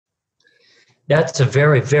That's a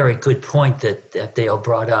very, very good point that Dale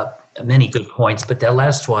brought up. Many good points, but that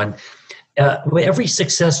last one, every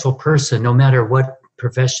successful person, no matter what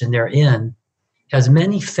profession they're in, has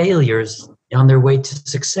many failures on their way to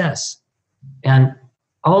success. And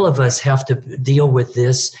all of us have to deal with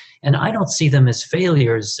this. And I don't see them as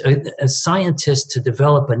failures. A scientist to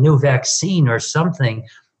develop a new vaccine or something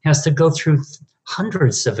has to go through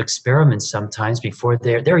hundreds of experiments sometimes before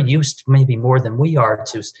they're used maybe more than we are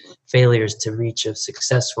to failures to reach a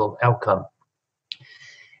successful outcome.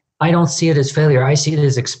 I don't see it as failure. I see it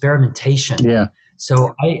as experimentation. Yeah.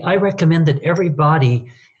 So I recommend that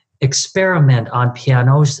everybody experiment on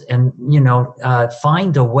pianos and,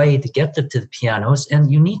 find a way to get them to the pianos,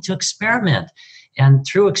 and you need to experiment. And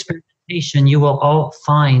through experimentation, you will all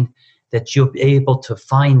find that you'll be able to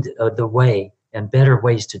find the way and better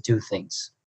ways to do things.